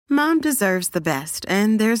Mom deserves the best,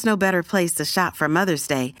 and there's no better place to shop for Mother's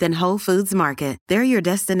Day than Whole Foods Market. They're your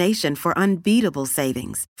destination for unbeatable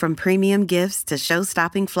savings, from premium gifts to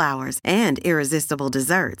show-stopping flowers and irresistible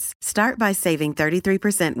desserts. Start by saving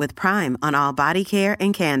 33% with Prime on all body care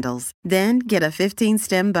and candles. Then get a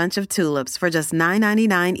 15-stem bunch of tulips for just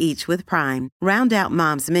 $9.99 each with Prime. Round out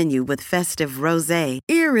Mom's menu with festive rosé,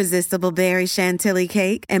 irresistible berry chantilly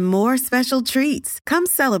cake, and more special treats. Come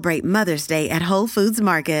celebrate Mother's Day at Whole Foods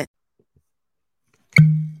Market.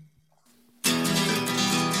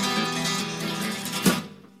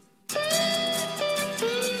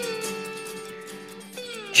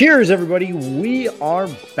 Cheers, everybody. We are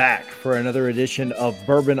back for another edition of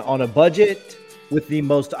Bourbon on a Budget with the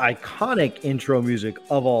most iconic intro music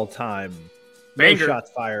of all time. No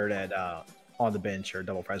shots fired at On the Bench or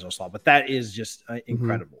Double Fries No Slaw, but that is just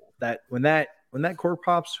incredible. That when that cork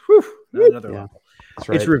pops, another level.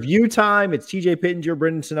 Right. It's review time. It's TJ Pittenger,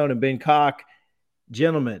 Brendan Sonnone, and Ben Cock.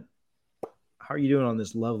 Gentlemen, how are you doing on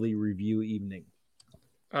this lovely review evening?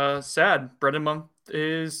 Sad. Brendan month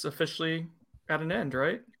is officially at an end,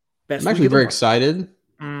 right? I'm actually very excited.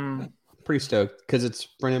 Pretty stoked because it's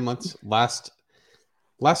Brendan month's last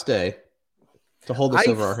day to hold this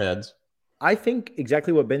over our heads. I think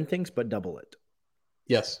exactly what Ben thinks, but double it.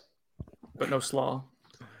 Yes. But no slaw.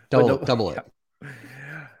 Double it.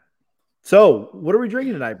 So, what are we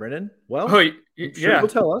drinking tonight, Brendan? Well, you'll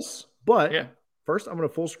tell us. But first, I'm going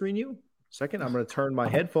to full screen you. Second, I'm going to turn my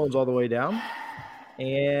headphones all the way down.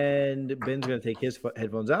 And Ben's going to take his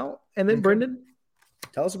headphones out. And then, Brendan,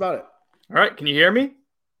 tell us about it. All right. Can you hear me?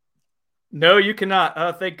 No, you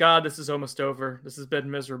cannot. Thank God this is almost over. This has been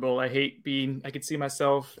miserable. I can see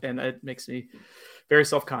myself, and it makes me very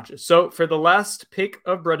self-conscious. So for the last pick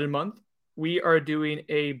of Brendan month, we are doing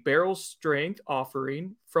a barrel strength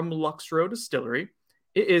offering from Luxrow Distillery.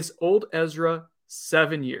 It is Old Ezra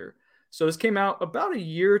 7-year. So this came out about a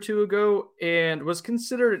year or two ago and was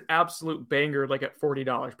considered an absolute banger, like at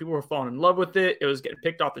 $40. People were falling in love with it. It was getting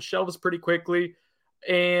picked off the shelves pretty quickly.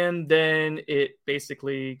 And then it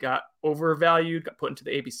basically got overvalued, got put into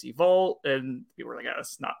the ABC vault, and people were like,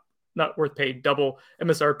 it's not worth paying double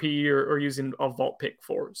MSRP or using a vault pick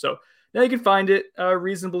for. So now you can find it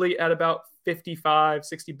reasonably at about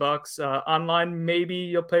 $55-$60 online. Maybe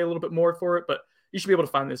you'll pay a little bit more for it, but you should be able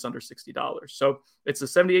to find this under $60. So it's a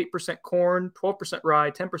 78% corn, 12%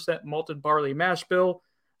 rye, 10% malted barley mash bill.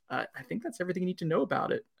 I think that's everything you need to know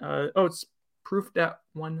about it. It's proofed at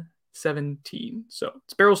 117. So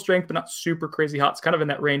it's barrel strength, but not super crazy hot. It's kind of in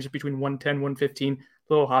that range between 110, 115, a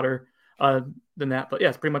little hotter than that. But yeah,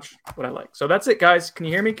 it's pretty much what I like. So that's it, guys. Can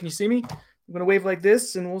you hear me? Can you see me? I'm going to wave like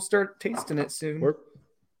this, and we'll start tasting it soon.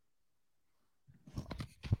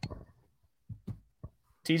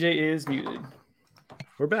 TJ is muted.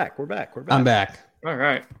 We're back. I'm back. All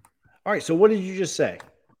right. So what did you just say?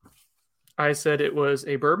 I said it was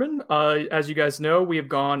a bourbon. As you guys know, we have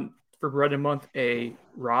gone for Brendan month a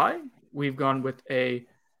rye. We've gone with a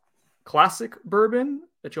classic bourbon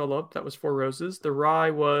that y'all loved. That was Four Roses. The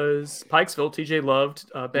rye was Pikesville. TJ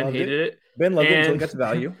loved. Ben hated it. Ben loved it until he got the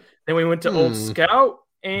value. Then we went to Old Scout,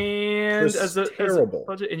 and as a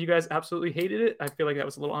budget, and you guys absolutely hated it. I feel like that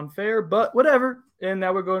was a little unfair, but whatever. And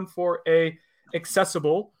now we're going for a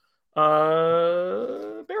accessible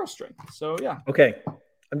barrel strength. So yeah. Okay.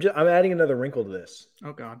 I'm adding another wrinkle to this.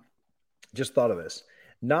 Oh God. Just thought of this.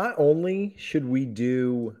 Not only should we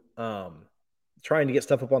do trying to get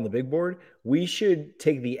stuff up on the big board, we should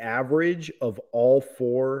take the average of all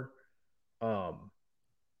four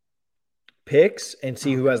picks and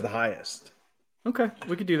see who has the highest. Okay,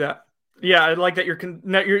 we could do that. Yeah, I like that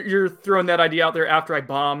you're throwing that idea out there after I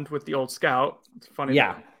bombed with the Old Scout. It's funny.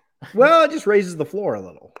 Yeah. Well, it just raises the floor a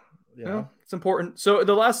little. You know? It's important. So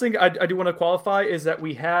the last thing I do want to qualify is that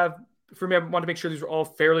we have, for me, I want to make sure these are all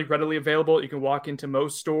fairly readily available. You can walk into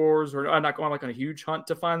most stores, or I'm not going like on a huge hunt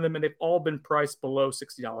to find them, and they've all been priced below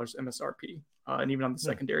 $60 MSRP. And even on the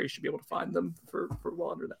secondary, you should be able to find them for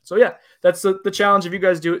well under that. So yeah, that's the challenge. If you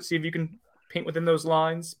guys do it, see if you can paint within those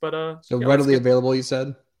lines. But so readily available, you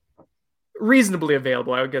said? Reasonably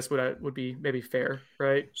available, I would guess would be maybe fair,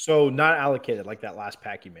 right? So not allocated like that last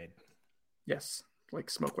pack you made. Yes, like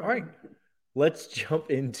smoke. All right, let's jump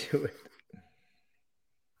into it.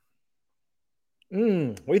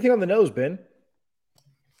 What do you think on the nose, Ben?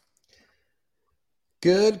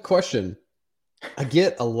 Good question. I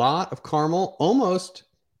get a lot of caramel, almost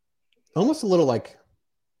a little like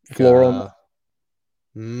floral.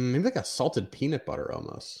 Maybe like a salted peanut butter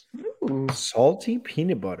almost. Ooh, salty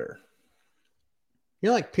peanut butter. You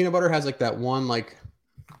know, like peanut butter has like that one like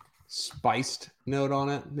spiced note on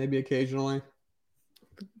it, maybe occasionally.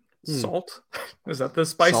 Salt? Is that the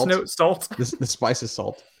spice Salt? note? Salt? The spice is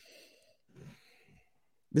salt.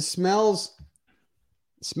 This smells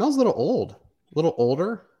a little old, a little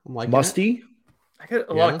older. I'm like musty. I get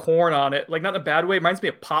a lot of corn on it, like not in a bad way. It reminds me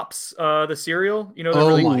of Pops, the cereal. You know,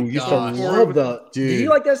 my god, love the. Dude. Do you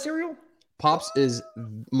like that cereal? Pops is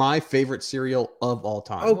my favorite cereal of all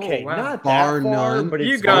time. Okay, wow. not Bar that far, none. but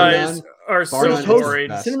You it's guys are so none.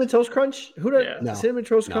 boring. Cinnamon Toast Crunch? Who does Yeah. Cinnamon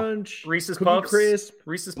Toast No. Crunch? Reese's Cookie Puffs. Crisp.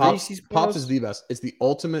 Reese's Pops, Puffs. Pops is the best. It's the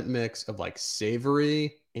ultimate mix of like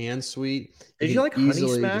savory and sweet. Did you can like Honey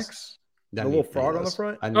easily Smacks? The The little frog on the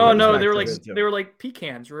front? Oh no, they were Exactly. like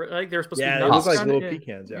pecans, right? Like they were supposed Yeah, to it be looks nuts. like kinda, little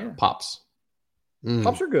pecans. Yeah, Pops. Mm.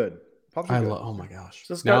 Pops are good. Pops are I good. love. Oh my gosh!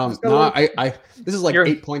 So it's Now, got a little- I this is like You're-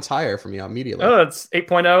 8 points higher for me immediately. Oh, it's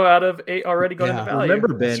 8.0 out of 8 already going Yeah. into value. Remember,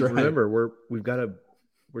 Ben. That's right. Remember,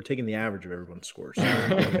 we're taking the average of everyone's scores. So we're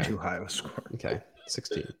not going too high of a score. Okay,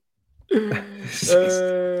 16.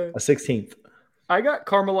 A 16th. I got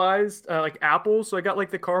caramelized like apple, so I got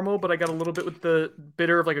like the caramel, but I got a little bit with the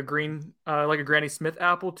bitter of like a green, like a Granny Smith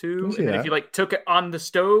apple too. I see And then that. if you like took it on the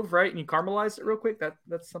stove, right, and you caramelized it real quick,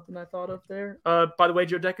 that's something I thought of there. By the way,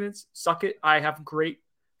 Joe Decadence, suck it. I have great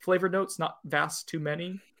flavor notes, not vast too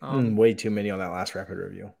many. Way too many on that last rapid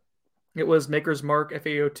review. It was Maker's Mark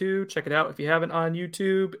FAO2. Check it out if you haven't on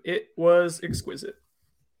YouTube. It was exquisite.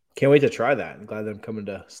 Can't wait to try that. I'm glad that I'm coming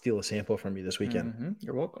to steal a sample from you this weekend. Mhm.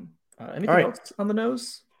 You're welcome. Anything All right. else on the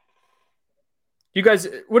nose? You guys,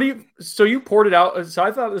 so you poured it out. So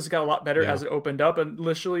I thought this got a lot better as it opened up, and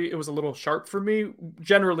literally it was a little sharp for me.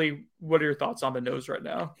 Generally, what are your thoughts on the nose right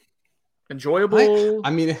now? Enjoyable? I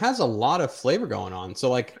mean, it has a lot of flavor going on. So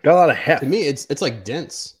like, Got a lot of heft. to me, it's like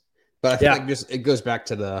dense, but I feel like just it goes back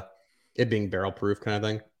to it being barrel proof kind of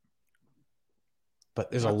thing. But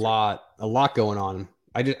there's a lot going on.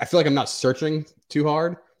 I feel like I'm not searching too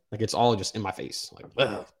hard. Like it's all just in my face.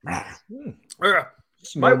 Like,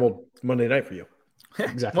 It's normal Monday night for you.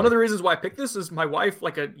 exactly. One of the reasons why I picked this is my wife,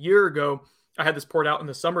 like a year ago, I had this poured out in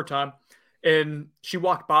the summertime, and she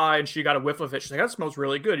walked by and she got a whiff of it. She's like, that smells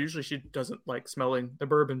really good. Usually she doesn't like smelling the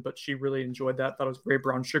bourbon, but she really enjoyed that. Thought it was very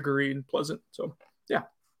brown, sugary, and pleasant. So yeah,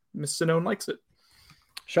 Miss Sinone likes it.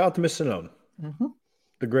 Shout out to Miss Sinone. Mm-hmm.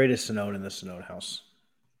 The greatest Sinone in the Sinone house.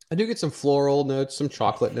 I do get some floral notes, some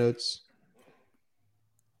chocolate notes.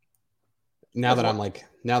 Now that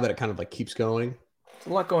it kind of like keeps going. There's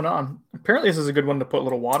a lot going on. Apparently, this is a good one to put a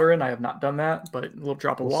little water in. I have not done that, but a little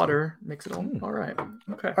drop of water makes it all right.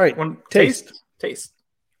 Okay. All right. One Taste.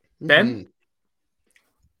 Ben?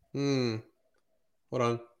 Hold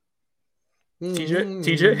on.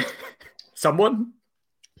 TJ? Someone?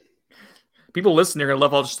 People listening are going to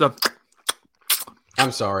love all this stuff.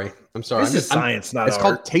 I'm sorry. This is science, not it's art.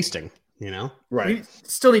 called tasting, you know? Right. We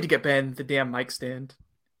still need to get Ben the damn mic stand.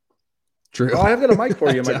 True. Well, I've got a mic for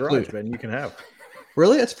you in my Definitely. garage, Ben. You can have.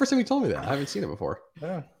 Really? That's the first time you told me that. I haven't seen it before.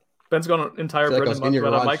 Yeah. Ben's gone an entire I feel like I Britain was in month your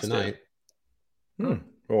without a garage mic stand. tonight.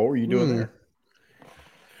 Well, what were you doing there?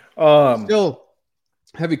 Still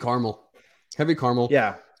heavy caramel. Heavy caramel.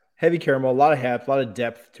 Yeah. Heavy caramel, a lot of heft, a lot of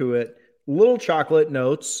depth to it. Little chocolate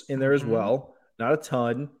notes in there as well. Not a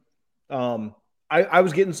ton. I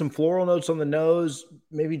was getting some floral notes on the nose,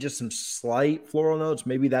 maybe just some slight floral notes.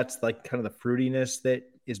 Maybe that's like kind of the fruitiness that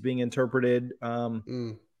is being interpreted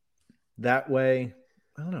that way.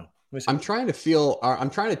 I don't know. I'm trying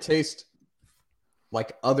to taste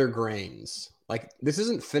like other grains. Like this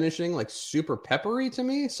isn't finishing like super peppery to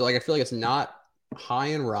me. So like I feel like it's not high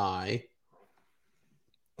in rye.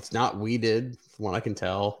 It's not weeded from what I can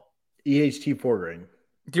tell. EHT 4 grain.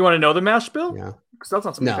 Do you want to know the mash bill? Yeah. Because that's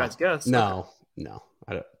not something you guys guess. No.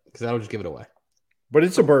 I don't, because that'll just give it away. But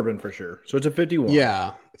it's a bourbon for sure. So it's a 51.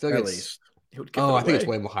 Yeah. I feel like At it's, least. It would give it I think it's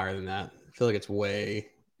away. way more higher than that. I feel like it's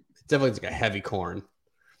definitely like a heavy corn.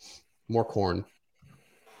 More corn.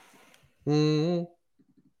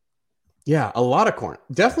 Yeah, a lot of corn.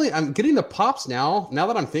 Definitely, I'm getting the pops now. Now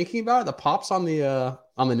that I'm thinking about it, the pops on the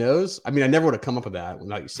nose. I mean, I never would have come up with that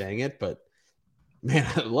without you saying it, but man,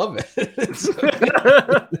 I love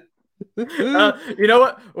it. You know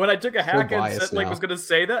what? When I took a hack and biased said, like now. was going to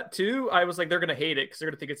say that too, I was like, they're going to hate it because they're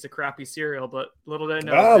going to think it's a crappy cereal. But little did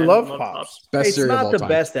I know. I Ben love loved Pops. Best It's cereal of not all the time.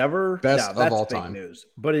 best ever. Best of that's all fake time. news,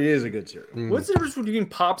 but it is a good cereal. What's the difference between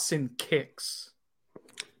Pops and Kicks?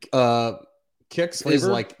 Kicks is Flavor?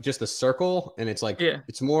 like just a circle, and it's like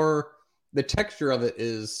it's more. The texture of it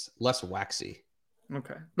is less waxy.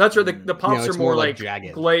 Okay, that's where the Pops it's are more more, like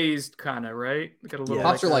jagged. glazed, kind of right. They got a little Yeah,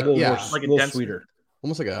 Pops are like a little yeah, more- like a little dense- sweeter.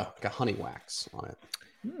 almost like a honey wax on it.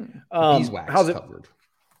 Beeswax How's it? covered.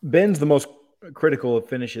 Ben's the most critical of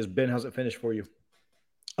finishes. Ben, how's it finish for you?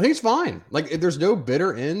 I think it's fine. Like, there's no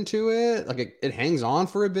bitter end to it. Like, it hangs on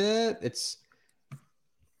for a bit.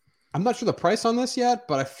 I'm not sure the price on this yet,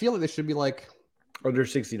 but I feel like they should be like under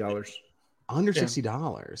 $60. Under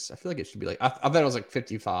 $60. I feel like it should be like I thought it was like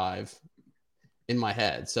 55 in my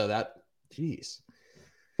head. So geez.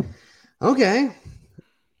 Okay.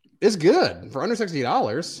 It's good for under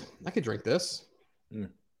 $60. I could drink this.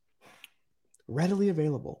 Readily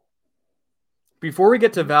available. Before we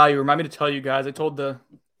get to value, remind me to tell you guys, I told the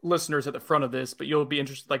listeners at the front of this, but you'll be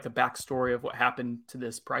interested like the backstory of what happened to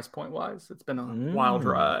this price point wise. It's been a wild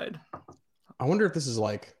ride. I wonder if this is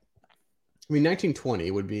like, 1920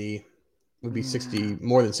 would be 60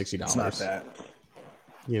 more than $60. It's not that.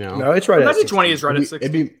 No, it's right. 1920 is right at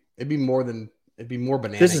 60. It'd be more banana.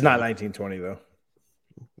 This is not 1920 though.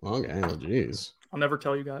 Okay, well, geez. I'll never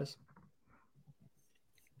tell you guys.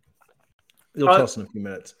 You'll tell us in a few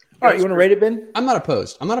minutes. All right, you want to rate it, Ben? I'm not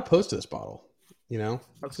opposed to this bottle.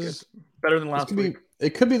 That's good. Better than last week. It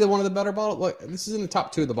could be one of the better bottles. Look, this is in the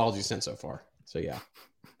top 2 of the bottles you sent so far. So yeah,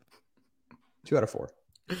 2 out of 4.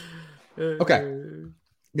 Okay,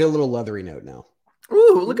 get a little leathery note now.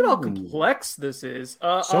 Ooh, look at how complex this is.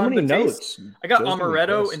 So many notes. I got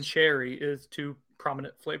amaretto and cherry is 2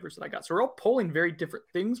 prominent flavors that I got. So we're all pulling very different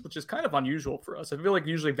things, which is kind of unusual for us. I feel like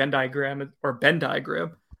usually Venn diagram.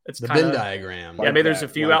 It's the Venn diagram. Yeah, maybe there's a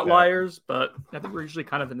few outliers, but I think we're usually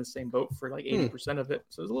kind of in the same boat for like 80% of it.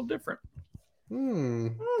 So it's a little different.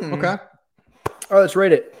 Okay. All right, let's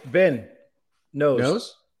rate it. Ben,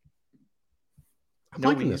 nose. I'm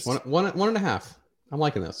liking this. 1.5. I'm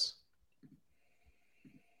liking this.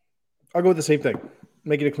 I'll go with the same thing.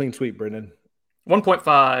 Make it a clean sweep, Brendan. 1.5.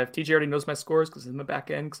 TJ already knows my scores because it's in the back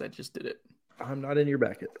end because I just did it. I'm not in your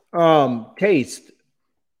back end. Taste.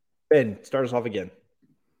 Ben, start us off again.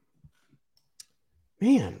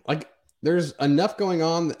 Man, like there's enough going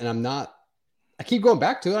on, and I keep going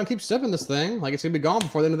back to it. I keep sipping this thing like it's gonna be gone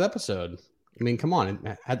before the end of the episode. I mean, come on,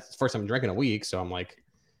 it's the first time I'm drinking a week, so I'm like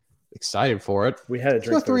excited for it. We had a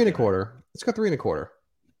drink. Let's go 3.25. Let's go 3.25.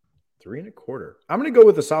 3.25. I'm gonna go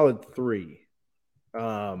with a solid 3.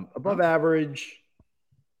 Above average.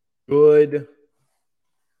 Good.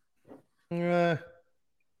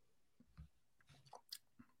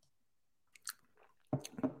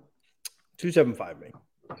 2.75 me.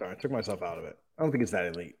 Sorry, I took myself out of it. I don't think it's that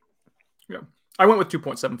elite. Yeah. I went with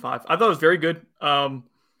 2.75. I thought it was very good.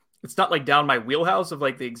 It's not like down my wheelhouse of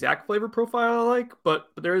like the exact flavor profile I like, but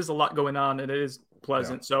there is a lot going on and it is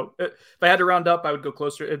pleasant. Yeah. So if I had to round up, I would go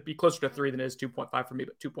closer. It'd be closer to 3 than it is 2.5 for me,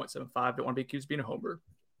 but 2.75. Don't want to be accused of being a homer.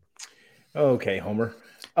 Okay, homer.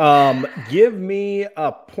 Give me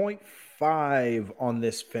a 0.5 on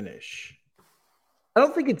this finish. I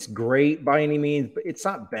don't think it's great by any means, but it's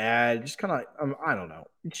not bad. Just kind of, I don't know.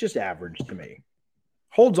 It's just average to me.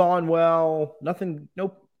 Holds on well. Nothing,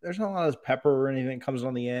 nope. There's not a lot of pepper or anything that comes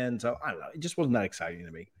on the end. So I don't know. It just wasn't that exciting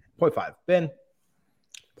to me. 0.5. Ben?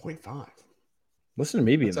 0.5. Listen to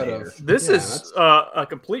me being there. This is a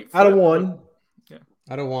complete flip. Out of 1. Yeah.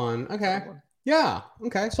 Out of 1. Okay. Yeah.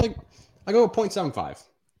 Okay. So like, I go with 0.75.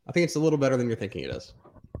 I think it's a little better than you're thinking it is.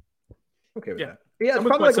 Okay with that. Yeah, it's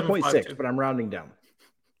probably like a 0.6, but I'm rounding down.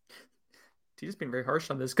 He's just being very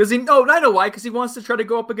harsh on this because I know why. Because he wants to try to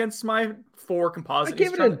go up against my 4 composite. I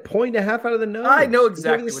gave it a 1.5 out of the nose. I know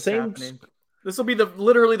exactly what's happening. This will be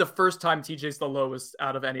literally the first time TJ's the lowest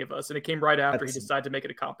out of any of us, and it came right after he decided to make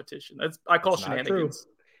it a competition. I call shenanigans.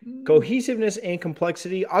 Cohesiveness and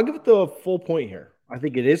complexity. I'll give it the full point here. I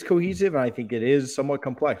think it is cohesive, and I think it is somewhat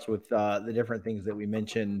complex with the different things that we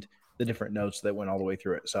mentioned, the different notes that went all the way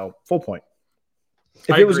through it. So full point.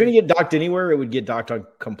 If it was going to get docked anywhere, it would get docked on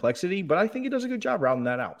complexity, but I think it does a good job rounding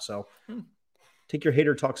that out. So take your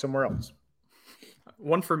hater talk somewhere else.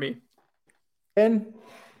 1 for me. And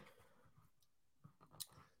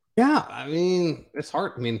yeah, I mean, it's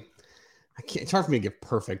hard. I mean, it's hard for me to give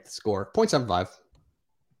perfect score. 0.75.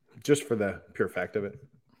 Just for the pure fact of it.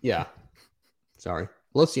 Yeah. Sorry.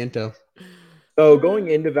 Lo siento. So going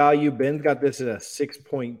into value, Ben's got this at a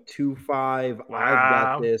 6.25. Wow. I've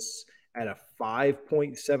got this at a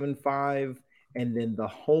 5.75, and then the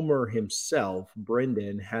homer himself,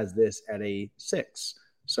 Brendan, has this at a 6.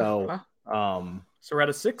 So, so we're at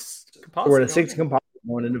a 6 composite. We're at a 6 composite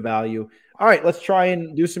going into value. All right, let's try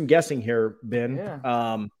and do some guessing here, Ben.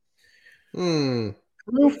 Yeah.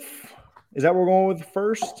 Proof. Is that what we're going with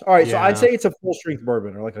first? All right, so I'd say it's a full strength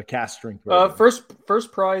bourbon or like a cast strength bourbon.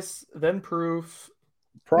 First price, then proof.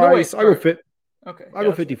 Price. I go fit. Okay. I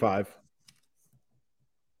go 55.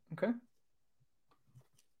 Okay.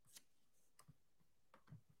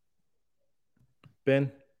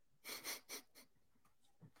 Ben?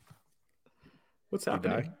 What's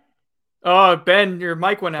happening? Oh, Ben, your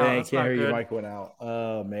mic went out. Thank That's you. not Your good. mic went out.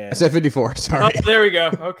 Oh man. I said 54. Sorry. Oh, there we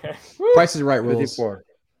go. Okay. Price is Right rules. 54.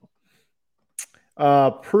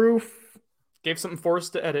 Proof. Gave something for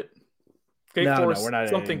us to edit. Gave No, Forrest we're not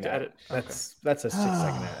something editing to that. edit. That's a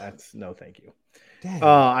 6-second edit. That's no, thank you. Dang.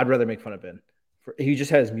 I'd rather make fun of Ben. He just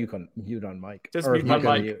has mute on mic. Just Or mute on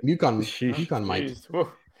mic. Mute on Sheesh. mic.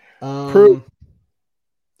 Jeez.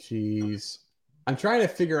 Jeez. I'm trying to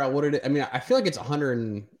figure out what it is. I mean, I feel like it's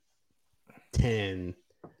 110,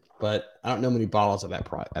 but I don't know many bottles of that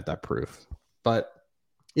at that proof. But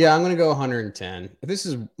yeah, I'm gonna go 110. If this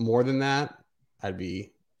is more than that, I'd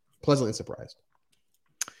be pleasantly surprised.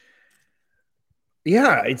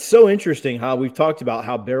 Yeah, it's so interesting how we've talked about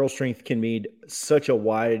how barrel strength can mean such a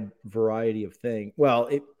wide variety of things. Well,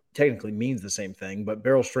 it technically means the same thing, but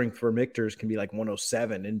barrel strength for Michter's can be like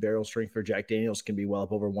 107, and barrel strength for Jack Daniels can be well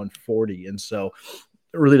up over 140. And so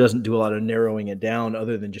it really doesn't do a lot of narrowing it down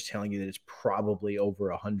other than just telling you that it's probably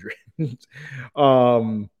over 100.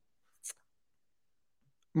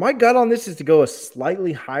 My gut on this is to go a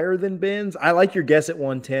slightly higher than Ben's. I like your guess at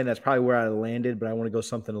 110. That's probably where I landed, but I want to go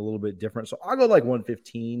something a little bit different. So I'll go like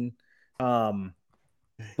 115.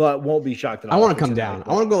 But won't be shocked at all. I want to come down.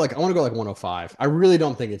 I want to go like 105. I really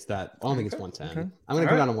don't think it's that. I don't think it's 110. Okay. I'm going to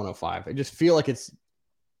come down to 105. I just feel like I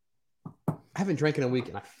haven't drank in a week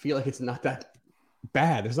and I feel like it's not that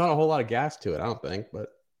bad. There's not a whole lot of gas to it, I don't think,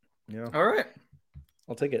 but yeah. All right.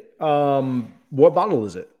 I'll take it. What bottle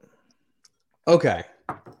is it? Okay.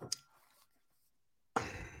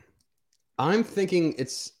 I'm thinking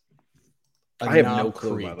it's I have Knob no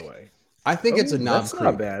clue, Creek. by the way. I think it's a Knob That's Creek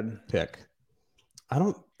not bad. pick.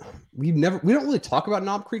 We don't really talk about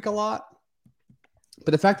Knob Creek a lot,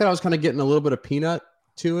 but the fact that I was kind of getting a little bit of peanut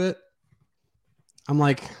to it, I'm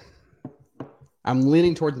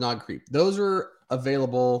leaning towards Knob Creek. Those are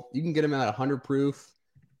available. You can get them at 100 proof.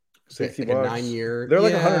 60 like bucks. a 9-year. They're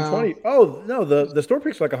like 120. Oh, no, the store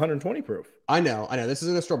pick's like 120 proof. I know. This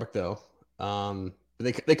isn't a store pick though. But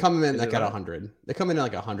they come in like at 100. They come in at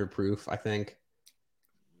like 100 proof, I think.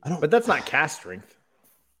 But that's not cast strength.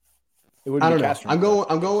 It would. I don't know. I'm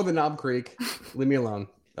going with the Knob Creek. Leave me alone.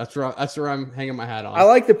 That's where I'm hanging my hat on. I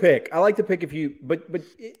like the pick. If you, but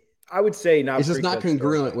I would say Knob It's just Creek not does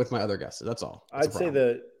congruent with my other guesses. That's all. I'd say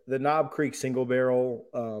the Knob Creek single barrel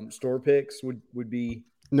store picks would be.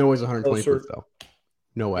 No way's 120 proof though.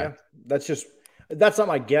 No way. Yeah, that's not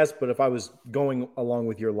my guess, but if I was going along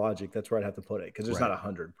with your logic, that's where I'd have to put it because it's not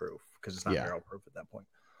 100 proof because it's not barrel proof at that point.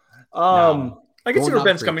 I can see where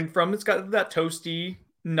Ben's coming from. It's got that toasty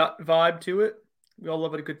nut vibe to it. We all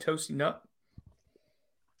love a good toasty nut.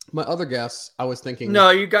 My other guess, I was thinking.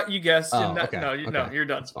 No, you guessed. Oh, Okay. No, you're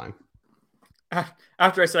done. That's fine.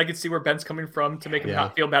 After I said I could see where Ben's coming from to make him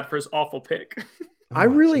not feel bad for his awful pick. I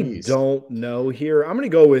really don't know here. I'm going to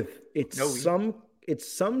go with it's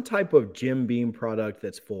some type of Jim Beam product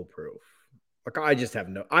that's foolproof. Like I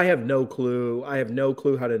have no clue. I have no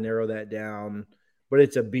clue how to narrow that down, but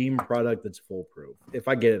it's a Beam product that's foolproof. If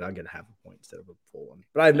I get it, I'll get half a point instead of a full one.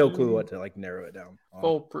 But I have no clue what to like narrow it down.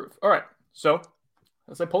 Foolproof. All right. So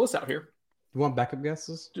let's pull this out here. You want backup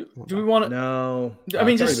guesses? Do we want to? No. I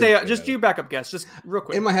mean, just do backup guess, just real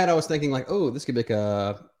quick. In my head, I was thinking like, oh, this could be like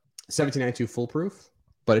a 1792 foolproof,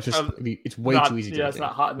 but it's just it's way too easy. Yeah, it's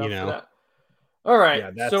not hot enough for that. All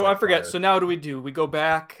right. Yeah, so I forget. So now what do? We go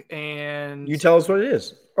back and you tell us what it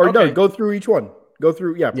is, or no, go through each one. Go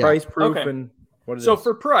through price, proof, and what it is. So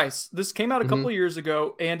for price, this came out a couple of years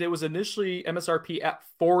ago, and it was initially MSRP at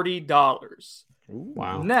 $40.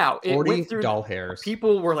 Wow. Now it went through doll hairs.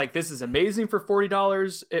 People were like, "This is amazing for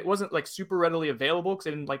 $40." It wasn't like super readily available because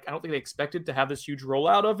I don't think they expected to have this huge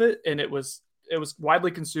rollout of it, and it was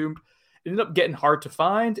widely consumed. It ended up getting hard to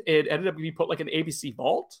find. It ended up being put like an ABC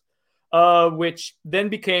vault, which then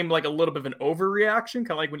became like a little bit of an overreaction,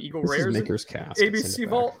 kind of like when Eagle Rare's Maker's Cast ABC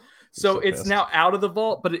vault. So it's now out of the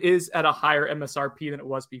vault, but it is at a higher MSRP than it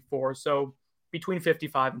was before. So between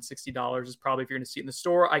 $55 and $60 is probably, if you're going to see it in the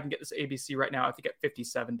store. I can get this ABC right now, I think, at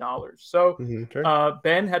 $57. So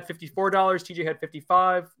Ben had $54, TJ had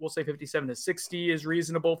 $55. We'll say $57 to $60 is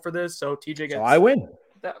reasonable for this. So TJ gets I win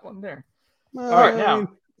that one there. All right, now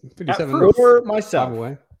 57 for myself.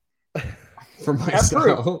 Away. For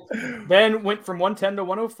myself. Ben went from 110 to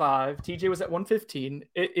 105. TJ was at 115.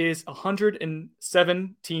 It is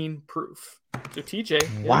 117 proof. So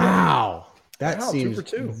TJ. Wow. That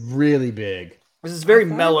seems really big. This is very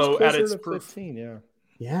mellow at its proof. 15,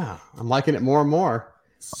 yeah. I'm liking it more and more.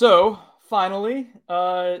 So finally,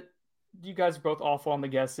 you guys are both awful on the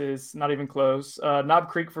guesses. Not even close. Knob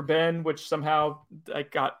Creek for Ben, which somehow I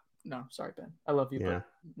got No, sorry, Ben. I love you, Yeah.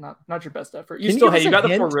 but not your best effort. Can you You give us a got the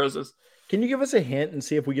hint? 4 roses. Can you give us a hint and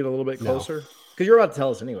see if we get a little bit No. closer? Because you're about to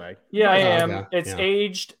tell us anyway. Yeah, I am. okay. It's Yeah.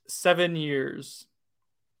 aged 7 years.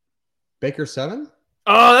 Baker 7?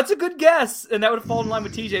 Oh, that's a good guess, and that would fall in line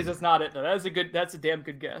with TJ's. That's not it. No, that's a damn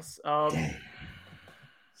good guess.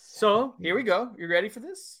 So here we go. You ready for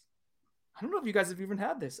this? I don't know if you guys have even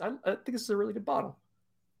had this. I think this is a really good bottle.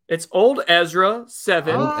 It's Old Ezra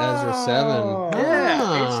 7. Old Ezra 7.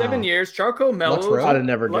 Yeah, aged 7 years. Charcoal mellow. Lux I'd have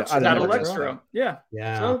never Lux, guessed. out of never guessed Lextro. Yeah.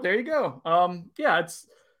 Yeah. So there you go. Yeah, it's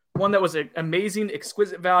one that was an amazing,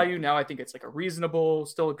 exquisite value. Now I think it's like a reasonable,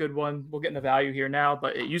 still a good one. We'll get into value here now,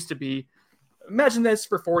 but it used to be. Imagine this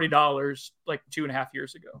for $40 like 2.5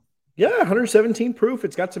 years ago. Yeah, 117 proof.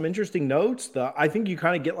 It's got some interesting notes. I think you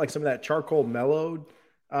kind of get like some of that charcoal mellowed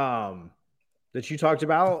that you talked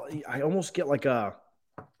about. I almost get like a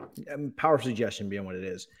power suggestion being what it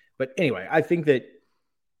is. But anyway, I think that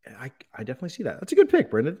I definitely see that. That's a good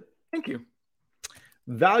pick, Brendan. Thank you.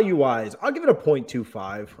 Value-wise, I'll give it a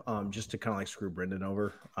 0.25 just to kind of like screw Brendan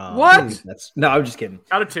over. What? No, I'm just kidding.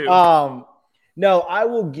 Out of 2. No, I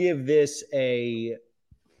will give this I'll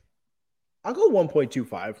go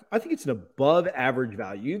 1.25. I think it's an above average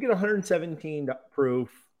value. You get 117 proof,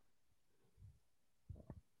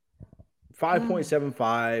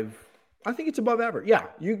 5.75. I think it's above average. Yeah,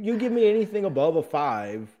 you give me anything above a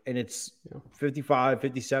 5 and it's $55,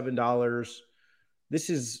 $57. This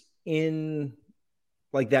is in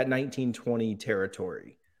like that 1920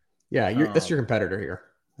 territory. Yeah, that's your competitor here.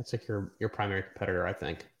 That's like your primary competitor, I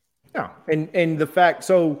think. Yeah, and the fact,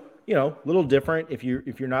 so a little different if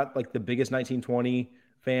you're not like the biggest 1920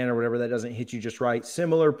 fan or whatever, that doesn't hit you just right.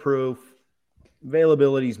 Similar proof,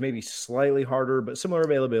 availability is maybe slightly harder, but similar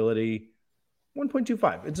availability.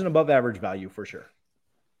 1.25. It's an above average value for sure.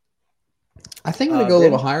 I think I'm gonna go a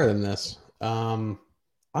little higher than this. I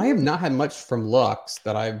have not had much from Lux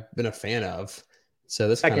that I've been a fan of, so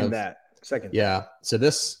this Second. Yeah, so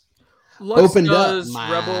this. Lux opened does up my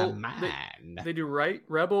Rebel. mind. They do right.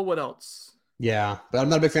 Rebel. What else? Yeah, but I'm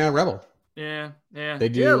not a big fan of Rebel. Yeah. They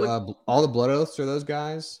do all the Blood Oaths are those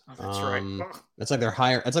guys. Oh, that's right. It's like their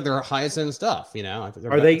higher. It's like their highest end stuff.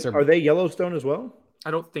 Are they Yellowstone as well?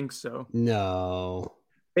 I don't think so. No.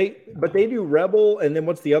 But they do Rebel, and then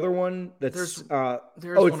what's the other one? That's it's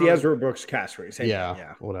the Ezra Brooks cast race.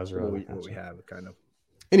 Yeah. Old Ezra. What we have kind of.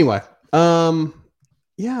 Anyway,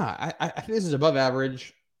 yeah, I think this is above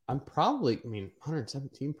average. I'm probably,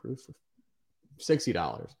 117 proof for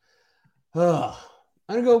 $60. I'm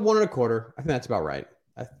gonna go 1.25. I think that's about right.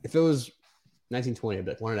 If it was 1920, I'd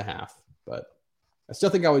be like 1.5. But I still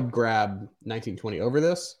think I would grab 1920 over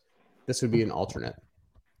this. This would be an alternate.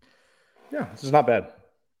 Yeah, this is not bad.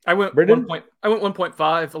 I went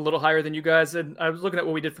 1.5, a little higher than you guys. And I was looking at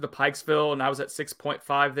what we did for the Pikesville, and I was at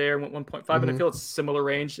 6.5 there, went 1.5, and I feel it's similar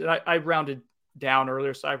range. And I rounded down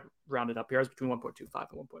earlier, so I rounded up here. I was between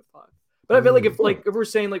 1.25 and 1.5. But I feel like if we're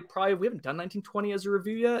saying probably we haven't done 1920 as a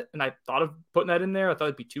review yet, and I thought of putting that in there, I thought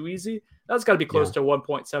it'd be too easy. That's got to be close to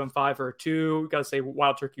 1.75 or a 2. We got to say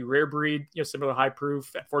Wild Turkey Rare Breed, similar high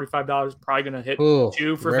proof at $45, probably going to hit 2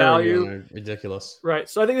 for value. Ridiculous, right?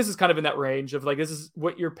 So I think this is kind of in that range of this is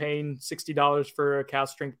what you're paying $60 for a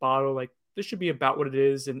cask strength bottle. Like this should be about what it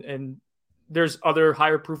is, and there's other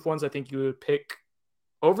higher proof ones I think you would pick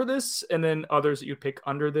over this, and then others that you pick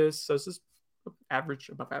under this. So this is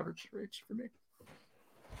above average range for me.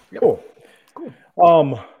 Yep. Cool.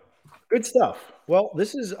 Good stuff. Well,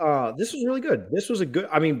 this was really good. This was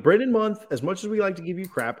Brendan Month, as much as we like to give you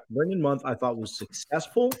crap, Brendan Month I thought was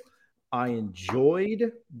successful. I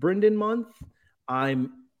enjoyed Brendan Month.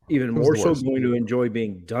 I'm even more so going to enjoy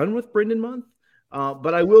being done with Brendan Month.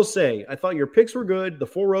 But I will say, I thought your picks were good. The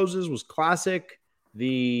Four Roses was classic.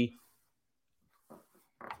 The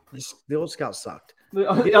Old Scout sucked.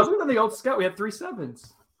 Other than the Old Scout, we had 3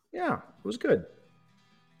 7s. Yeah, it was good.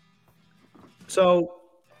 So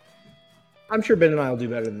I'm sure Ben and I will do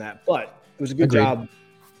better than that, but it was a good job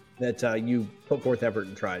that you put forth effort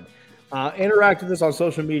and tried. Interact with us on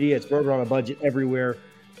social media. It's Bourbon on a Budget everywhere.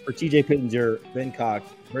 For TJ Pittenger, Ben Cox,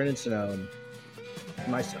 Brendan Sonnone, and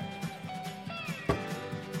myself.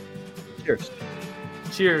 Cheers.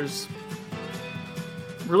 Cheers.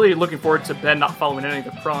 Really looking forward to Ben not following any of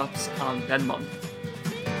the prompts on Ben Month.